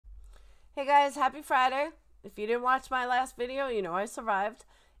Hey guys, happy Friday. If you didn't watch my last video, you know I survived.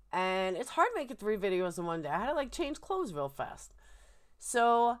 And it's hard making 3 videos in one day. I had to change clothes real fast.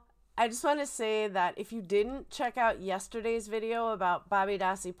 So I just want to say that if you didn't check out yesterday's video about Bobby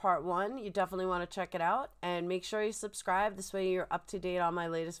Dassey Part 1, you definitely want to check it out. And make sure you subscribe. This way you're up to date on my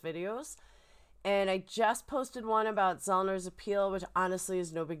latest videos. And I just posted one about Zellner's appeal, which honestly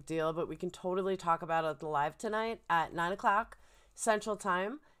is no big deal, but we can totally talk about it live tonight at 9 o'clock Central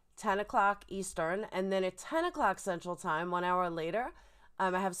Time, 10 o'clock Eastern, and then at 10 o'clock Central Time, 1 hour later, I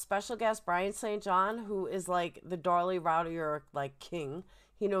have special guest Brian St. John, who is like the Darley Rowdier king.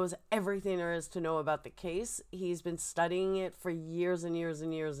 He knows everything there is to know about the case. He's been studying it for years and years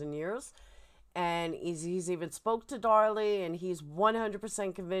and years and years. And he's even spoke to Darley, and he's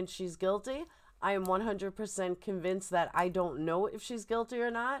 100% convinced she's guilty. I am 100% convinced that I don't know if she's guilty or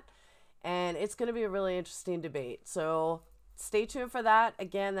not. And it's going to be a really interesting debate. So stay tuned for that.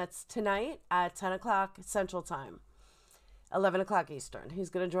 Again, that's tonight at 10 o'clock Central Time, 11 o'clock Eastern.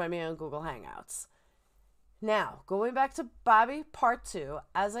 He's going to join me on Google Hangouts. Now, going back to Bobby Part 2,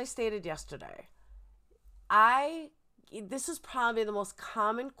 as I stated yesterday, this is probably the most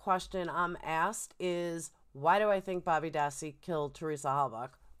common question I'm asked is, why do I think Bobby Dassey killed Teresa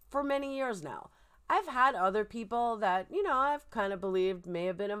Halbach? For many years now. I've had other people that, I've kind of believed may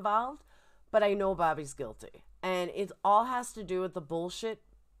have been involved, but I know Bobby's guilty. And it all has to do with the bullshit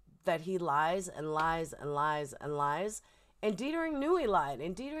that he lies and lies and lies and lies. And Dedering knew he lied,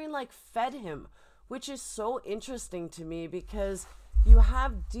 and Dedering fed him, which is so interesting to me because you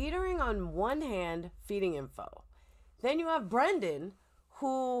have Dedering on one hand feeding info. Then you have Brendan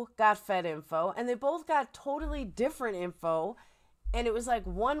who got fed info, and they both got totally different info. And it was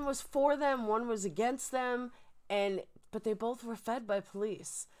one was for them, one was against them, but they both were fed by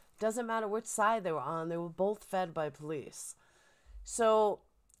police. Doesn't matter which side they were on, they were both fed by police. So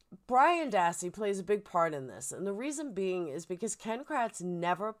Brian Dassey plays a big part in this, and the reason being is because Ken Kratz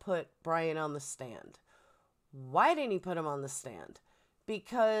never put Brian on the stand. Why didn't he put him on the stand?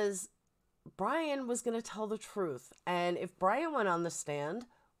 Because Brian was going to tell the truth, and if Brian went on the stand,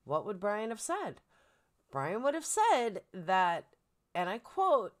 what would Brian have said? Brian would have said that, and I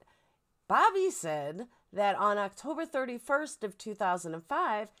quote, Bobby said that on October 31st of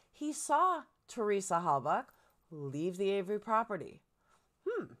 2005, he saw Teresa Halbach leave the Avery property.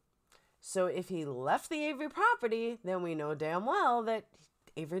 So if he left the Avery property, then we know damn well that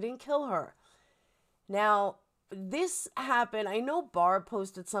Avery didn't kill her. Now, this happened, I know Barb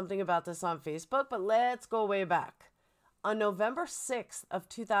posted something about this on Facebook, but let's go way back. On November 6th of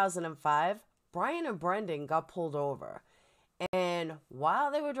 2005, Brian and Brendan got pulled over. And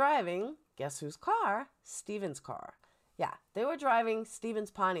while they were driving, guess whose car? Steven's car. Yeah, they were driving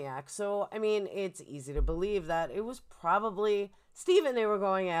Steven's Pontiac. So, it's easy to believe that it was probably Steven they were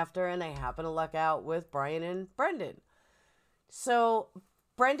going after, and they happened to luck out with Brian and Brendan. So,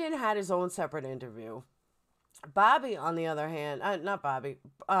 Brendan had his own separate interview. Bobby, on the other hand,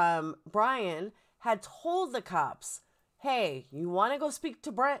 Brian had told the cops, hey, you want to go speak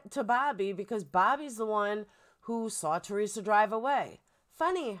to Bobby because Bobby's the one who saw Teresa drive away.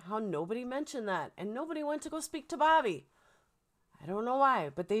 Funny how nobody mentioned that, and nobody went to go speak to Bobby. I don't know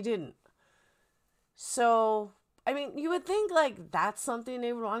why, but they didn't. So, you would think that's something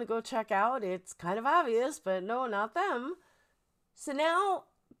they would want to go check out. It's kind of obvious, but no, not them. So now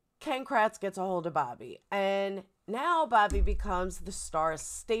Ken Kratz gets a hold of Bobby, and now Bobby becomes the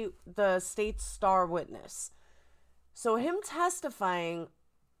state's star witness. So him testifying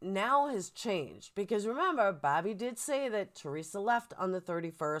now has changed, because remember, Bobby did say that Teresa left on the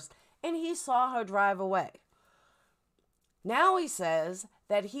 31st and he saw her drive away. Now he says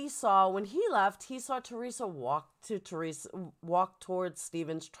that when he left, he saw Teresa walk towards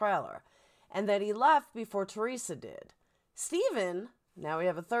Steven's trailer, and that he left before Teresa did. Steven, now we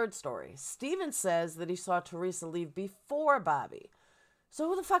have a third story. Steven says that he saw Teresa leave before Bobby. So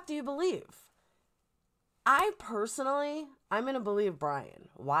who the fuck do you believe? I'm going to believe Brian.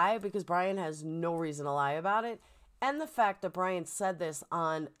 Why? Because Brian has no reason to lie about it. And the fact that Brian said this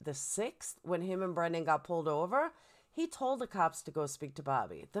on the 6th, when him and Brendan got pulled over, he told the cops to go speak to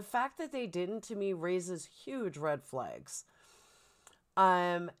Bobby. The fact that they didn't, to me, raises huge red flags.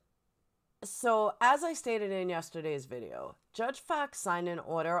 So, as I stated in yesterday's video, Judge Fox signed an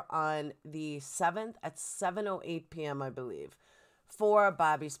order on the 7th at 7:08 p.m., I believe, for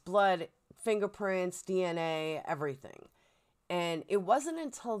Bobby's blood, fingerprints, DNA, everything. And it wasn't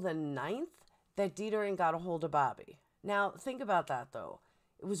until the 9th that Dedering got a hold of Bobby. Now, think about that, though.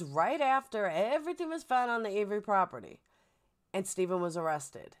 It was right after everything was found on the Avery property and Steven was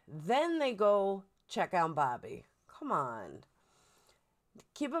arrested. Then they go check on Bobby. Come on.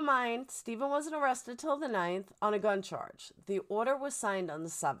 keep in mind, Stephen wasn't arrested till the 9th on a gun charge. The order was signed on the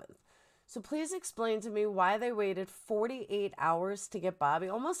 7th. So please explain to me why they waited 48 hours to get Bobby,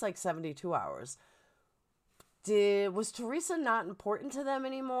 almost like 72 hours. Was Teresa not important to them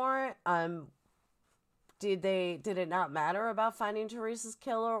anymore? Did it not matter about finding Teresa's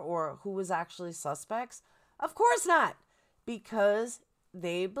killer or who was actually suspects? Of course not, because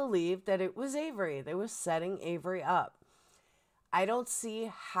they believed that it was Avery. They were setting Avery up. I don't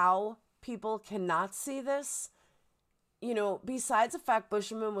see how people cannot see this. You know, besides the fact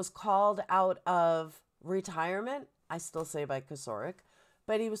Bushman was called out of retirement, I still say by Kosarik,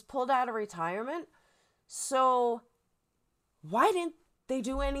 but he was pulled out of retirement. So why didn't they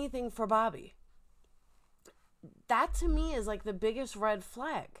do anything for Bobby? That to me is like the biggest red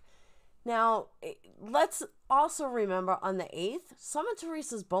flag. Now, let's also remember on the 8th, some of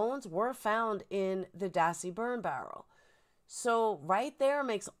Teresa's bones were found in the Dassey burn barrel. So right there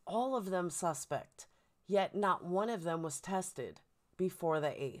makes all of them suspect, yet not one of them was tested before the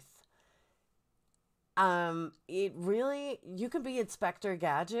 8th. It really, you could be Inspector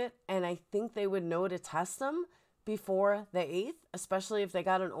Gadget, and I think they would know to test them before the 8th, especially if they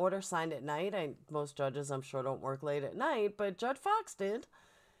got an order signed at night. Most judges, I'm sure, don't work late at night, but Judge Fox did.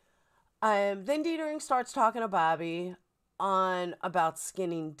 Then Dedering starts talking to Bobby about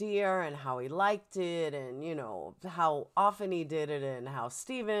skinning deer and how he liked it and, you know, how often he did it and how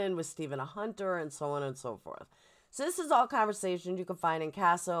Stephen a hunter and so on and so forth. So this is all conversations you can find in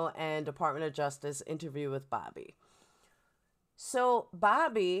Casso and Department of Justice interview with Bobby. So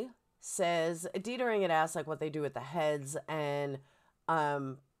Bobby says, Dedering had asked like what they do with the heads, and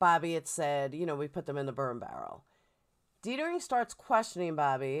Bobby had said, you know, we put them in the burn barrel. Dedering starts questioning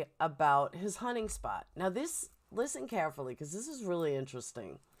Bobby about his hunting spot. Now listen carefully, because this is really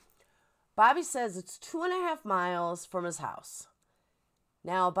interesting. Bobby says it's 2.5 miles from his house.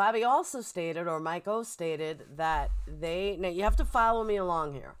 Now, Bobby also stated, or Mike O stated, that now you have to follow me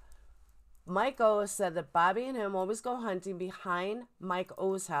along here. Mike O said that Bobby and him always go hunting behind Mike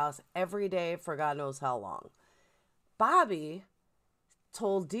O's house every day for God knows how long. Bobby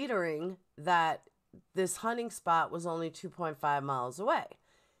told Dedering that this hunting spot was only 2.5 miles away.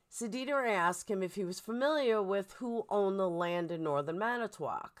 So Dedering asked him if he was familiar with who owned the land in northern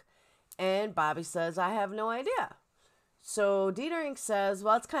Manitowoc. And Bobby says, I have no idea. So Dedering says,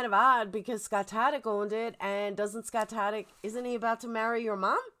 well, it's kind of odd because Scott Taddick owned it, and isn't he about to marry your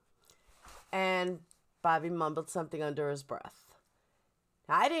mom? And Bobby mumbled something under his breath.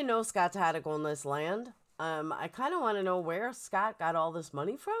 Now, I didn't know Scott Taddick owned this land. I kind of want to know where Scott got all this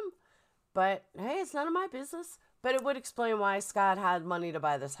money from, but hey, it's none of my business. But it would explain why Scott had money to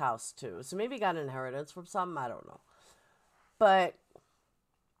buy this house too. So maybe he got an inheritance from something, I don't know. But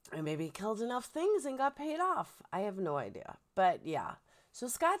maybe he killed enough things and got paid off. I have no idea. But yeah, so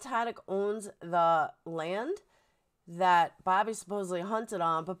Scott Taddick owns the land that Bobby supposedly hunted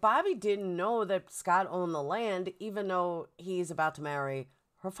on, but Bobby didn't know that Scott owned the land, even though he's about to marry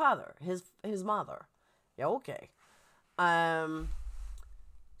her father, his mother. Yeah, okay. So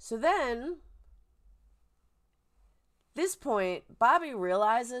then, this point, Bobby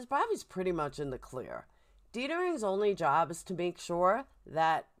realizes Bobby's pretty much in the clear. Dedering's only job is to make sure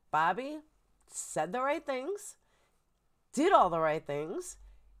that Bobby said the right things, did all the right things,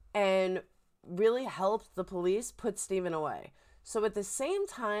 and really helped the police put Stephen away. So at the same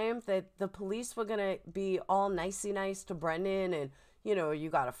time that the police were going to be all nicey nice to Brendan and, you know,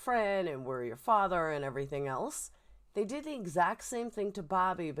 you got a friend and we're your father and everything else, they did the exact same thing to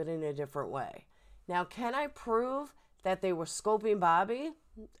Bobby, but in a different way. Now, can I prove that they were scoping Bobby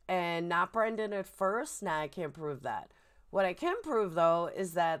and not Brendan at first? Nah, I can't prove that. What I can prove, though,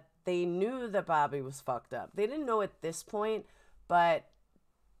 is that they knew that Bobby was fucked up. They didn't know at this point, but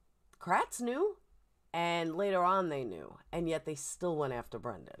Kratz knew, and later on they knew, and yet they still went after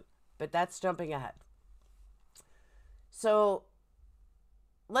Brendan. But that's jumping ahead. So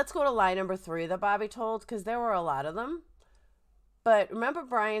let's go to lie number 3 that Bobby told, because there were a lot of them. But remember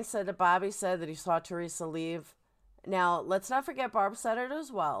Brian said that Bobby said that he saw Teresa leave? Now, let's not forget Barb said it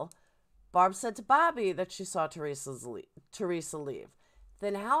as well. Barb said to Bobby that she saw Teresa leave.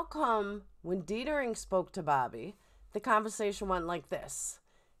 Then how come when Dedering spoke to Bobby, the conversation went like this?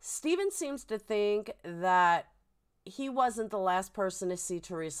 Stephen seems to think that he wasn't the last person to see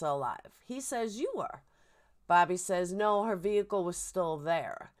Teresa alive. He says you were. Bobby says, no, her vehicle was still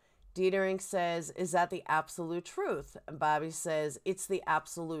there. Dedering says, is that the absolute truth? And Bobby says, it's the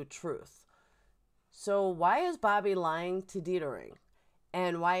absolute truth. So why is Bobby lying to Dedering?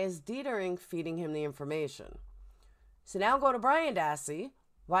 And why is Dedering feeding him the information? So now go to Brian Dassey.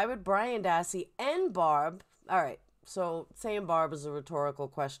 Why would Brian Dassey and Barb... All right, So saying Barb is a rhetorical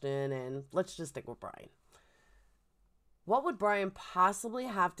question, and let's just stick with Brian. What would Brian possibly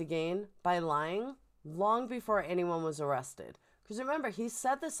have to gain by lying long before anyone was arrested? Because remember, he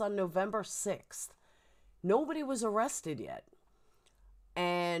said this on November 6th. Nobody was arrested yet.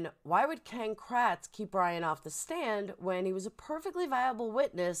 And why would Ken Kratz keep Brian off the stand when he was a perfectly viable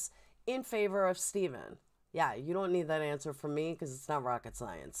witness in favor of Stephen? Yeah, you don't need that answer from me because it's not rocket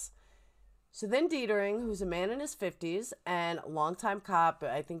science. So then Dedering, who's a man in his 50s and a longtime cop,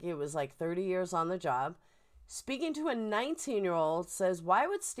 I think he was like 30 years on the job, speaking to a 19-year-old, says, why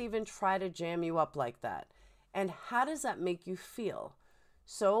would Stephen try to jam you up like that? And how does that make you feel?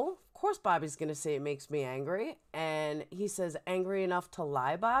 So, of course, Bobby's going to say it makes me angry. And he says, angry enough to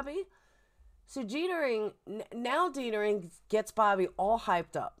lie, Bobby? So now Dedering gets Bobby all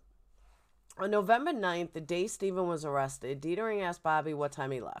hyped up. On November 9th, the day Stephen was arrested, Dedering asked Bobby what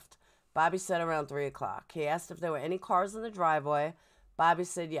time he left. Bobby said around 3 o'clock. He asked if there were any cars in the driveway. Bobby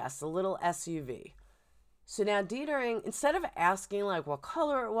said yes, a little SUV. So now Dedering, instead of asking like what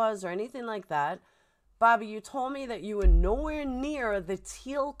color it was or anything like that, Bobby, you told me that you were nowhere near the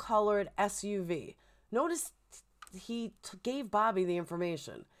teal-colored SUV. Notice he gave Bobby the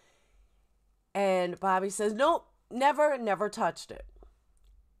information. And Bobby says, nope, never touched it.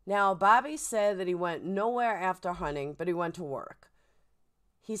 Now, Bobby said that he went nowhere after hunting, but he went to work.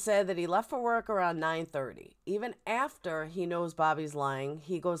 He said that he left for work around 9:30. Even after he knows Bobby's lying,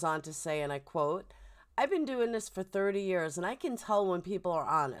 he goes on to say, and I quote, I've been doing this for 30 years, and I can tell when people are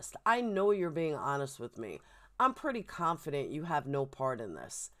honest. I know you're being honest with me. I'm pretty confident you have no part in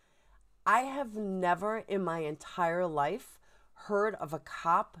this. I have never in my entire life heard of a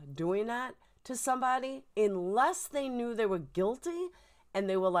cop doing that to somebody unless they knew they were guilty and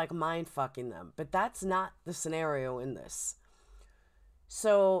they were like mind fucking them. But that's not the scenario in this.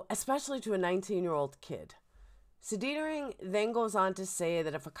 So, especially to a 19-year-old kid. So Dedering then goes on to say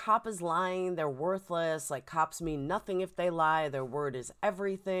that if a cop is lying, they're worthless. Like, cops mean nothing if they lie. Their word is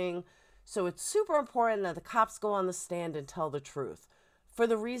everything. So it's super important that the cops go on the stand and tell the truth. For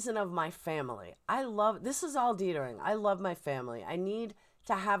the reason of my family. This is all Dedering. I love my family. I need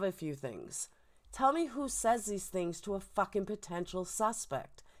to have a few things. Tell me who says these things to a fucking potential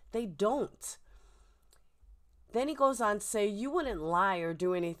suspect. They don't. Then he goes on to say, you wouldn't lie or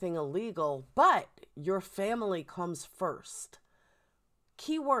do anything illegal, but your family comes first.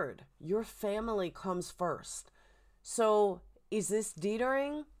 Key word, your family comes first. So is this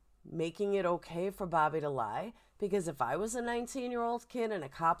Dedering making it okay for Bobby to lie? Because if I was a 19-year-old kid and a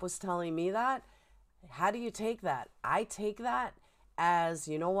cop was telling me that, how do you take that? I take that as,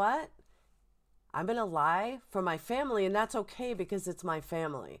 you know what? I'm going to lie for my family, and that's okay because it's my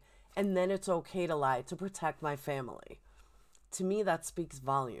family. And then it's okay to lie to protect my family. To me, that speaks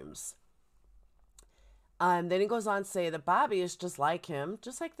volumes. Then he goes on to say that Bobby is just like him,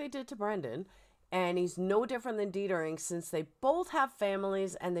 just like they did to Brendan. And he's no different than Dedering since they both have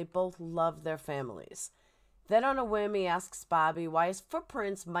families and they both love their families. Then on a whim, he asks Bobby why his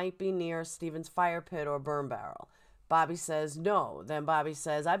footprints might be near Stephen's fire pit or burn barrel. Bobby says no. Then Bobby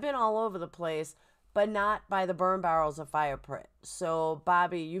says, I've been all over the place, but not by the burn barrels or fire pit. So,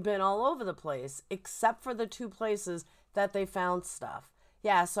 Bobby, you've been all over the place, except for the two places that they found stuff.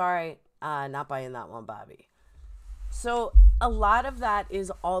 Yeah, sorry, not buying that one, Bobby. So, a lot of that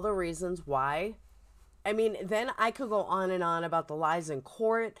is all the reasons why. I mean, then I could go on and on about the lies in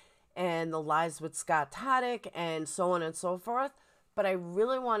court and the lies with Scott Taddick and so on and so forth. But I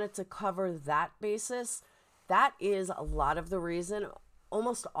really wanted to cover that basis. That is a lot of the reason,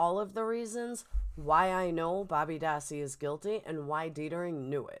 almost all of the reasons why I know Bobby Dassey is guilty and why Dedering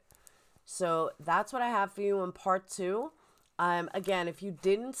knew it. So that's what I have for you in part 2. Again, if you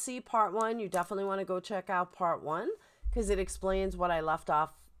didn't see part 1, you definitely want to go check out part 1 because it explains what I left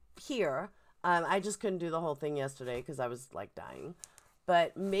off here. I just couldn't do the whole thing yesterday because I was like dying.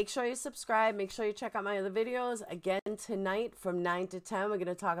 But make sure you subscribe. Make sure you check out my other videos. Again, tonight from 9 to 10, we're going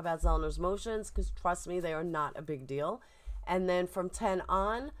to talk about Zellner's motions because trust me, they are not a big deal. And then from 10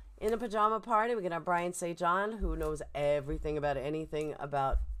 on, in the pajama party, we're going to have Brian St. John, who knows everything about anything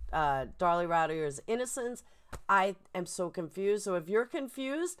about Darlie Routier's innocence. I am so confused. So if you're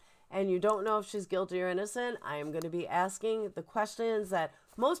confused and you don't know if she's guilty or innocent, I am going to be asking the questions that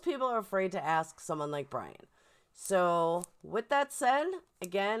most people are afraid to ask someone like Brian. So with that said,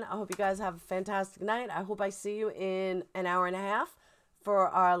 again, I hope you guys have a fantastic night. I hope I see you in an hour and a half for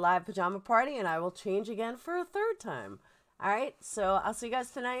our live pajama party, and I will change again for a third time. All right, so I'll see you guys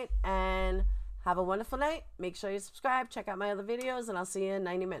tonight, and have a wonderful night. Make sure you subscribe, check out my other videos, and I'll see you in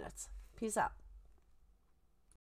 90 minutes. Peace out.